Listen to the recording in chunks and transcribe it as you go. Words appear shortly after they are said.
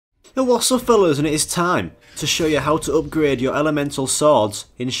And what's up fellas, and it is time to show you how to upgrade your elemental swords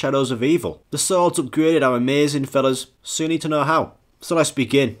in Shadows of Evil. The swords upgraded are amazing fellas, so you need to know how. So let's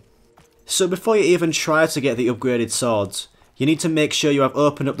begin. So before you even try to get the upgraded swords, you need to make sure you have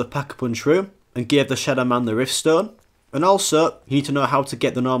opened up the Pack-a-Punch room and gave the Shadow Man the Rift Stone. And also, you need to know how to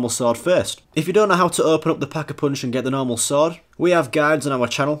get the normal sword first. If you don't know how to open up the Pack-a-Punch and get the normal sword, we have guides on our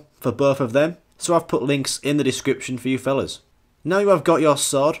channel for both of them, so I've put links in the description for you fellas. Now you have got your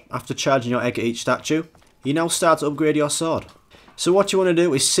sword, after charging your egg at each statue, you now start to upgrade your sword. So what you want to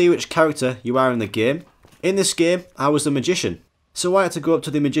do is see which character you are in the game. In this game, I was the Magician. So I had to go up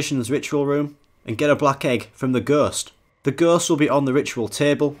to the Magician's ritual room and get a black egg from the ghost. The ghost will be on the ritual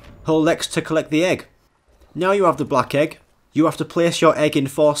table, hold X to collect the egg. Now you have the black egg, you have to place your egg in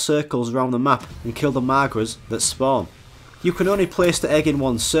 4 circles around the map and kill the Magras that spawn. You can only place the egg in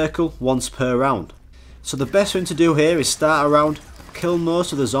one circle once per round. So the best thing to do here is start a round, kill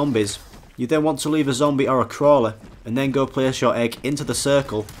most of the zombies. You then want to leave a zombie or a crawler and then go place your egg into the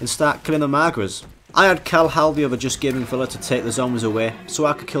circle and start killing the Magras. I had Cal Hal, the other Just Gaming fella, to take the zombies away so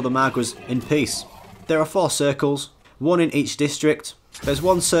I could kill the Magras in peace. There are 4 circles, 1 in each district. There's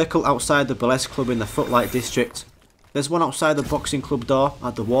 1 circle outside the Burlesque Club in the Footlight district. There's 1 outside the Boxing Club door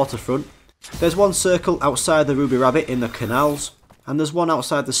at the waterfront. There's 1 circle outside the Ruby Rabbit in the canals. And there's 1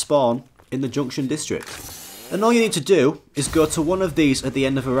 outside the spawn in the Junction district. And all you need to do is go to one of these at the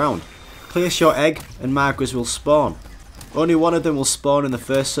end of a round. Place your egg and Magras will spawn. Only 1 of them will spawn in the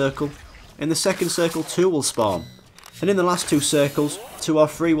first circle. In the second circle 2 will spawn. And in the last 2 circles 2 or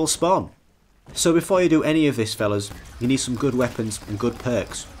 3 will spawn. So before you do any of this fellas, you need some good weapons and good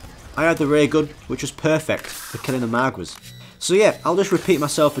perks. I had the ray gun, which was perfect for killing the Magras. So yeah, I'll just repeat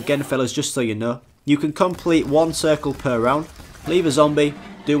myself again fellas just so you know. You can complete 1 circle per round, leave a zombie,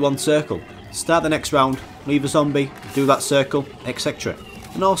 do 1 circle. Start the next round, leave a zombie, do that circle, etc.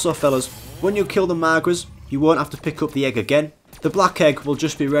 And also fellas, when you kill the Magras, you won't have to pick up the egg again. The black egg will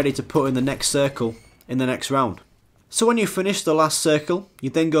just be ready to put in the next circle in the next round. So when you finish the last circle, you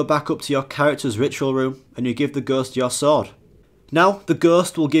then go back up to your character's ritual room and you give the ghost your sword. Now the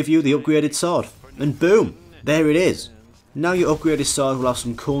ghost will give you the upgraded sword. And boom, there it is. Now your upgraded sword will have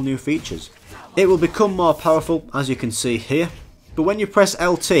some cool new features. It will become more powerful, as you can see here. But when you press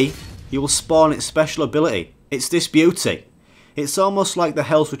LT, you will spawn its special ability. It's this beauty. It's almost like the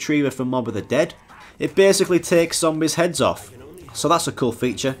health retriever from Mob of the Dead. It basically takes zombies' heads off. So that's a cool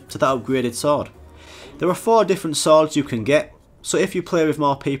feature to that upgraded sword. There are 4 different swords you can get, so if you play with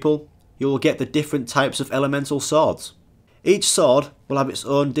more people, you will get the different types of elemental swords. Each sword will have its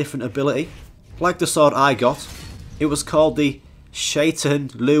own different ability. Like the sword I got, it was called the Shaitan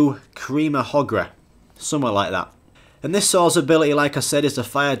Lu Krima Hogra, somewhere like that. And this sword's ability, like I said, is the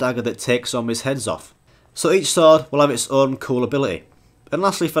fire dagger that takes zombies' heads off. So each sword will have its own cool ability. And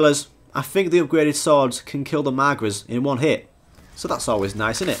lastly fellas, I think the upgraded swords can kill the Magras in 1 hit. So that's always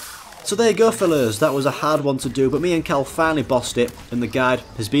nice, isn't it? So there you go fellas, that was a hard one to do, but me and Cal finally bossed it and the guide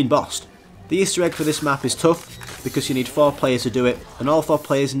has been bossed. The Easter egg for this map is tough because you need 4 players to do it and all 4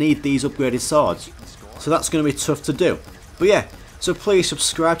 players need these upgraded swords. So that's going to be tough to do. But yeah, so please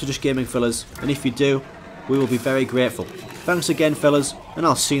subscribe to Just Gaming fellas, and if you do, we will be very grateful. Thanks again fellas, and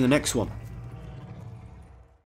I'll see you in the next one.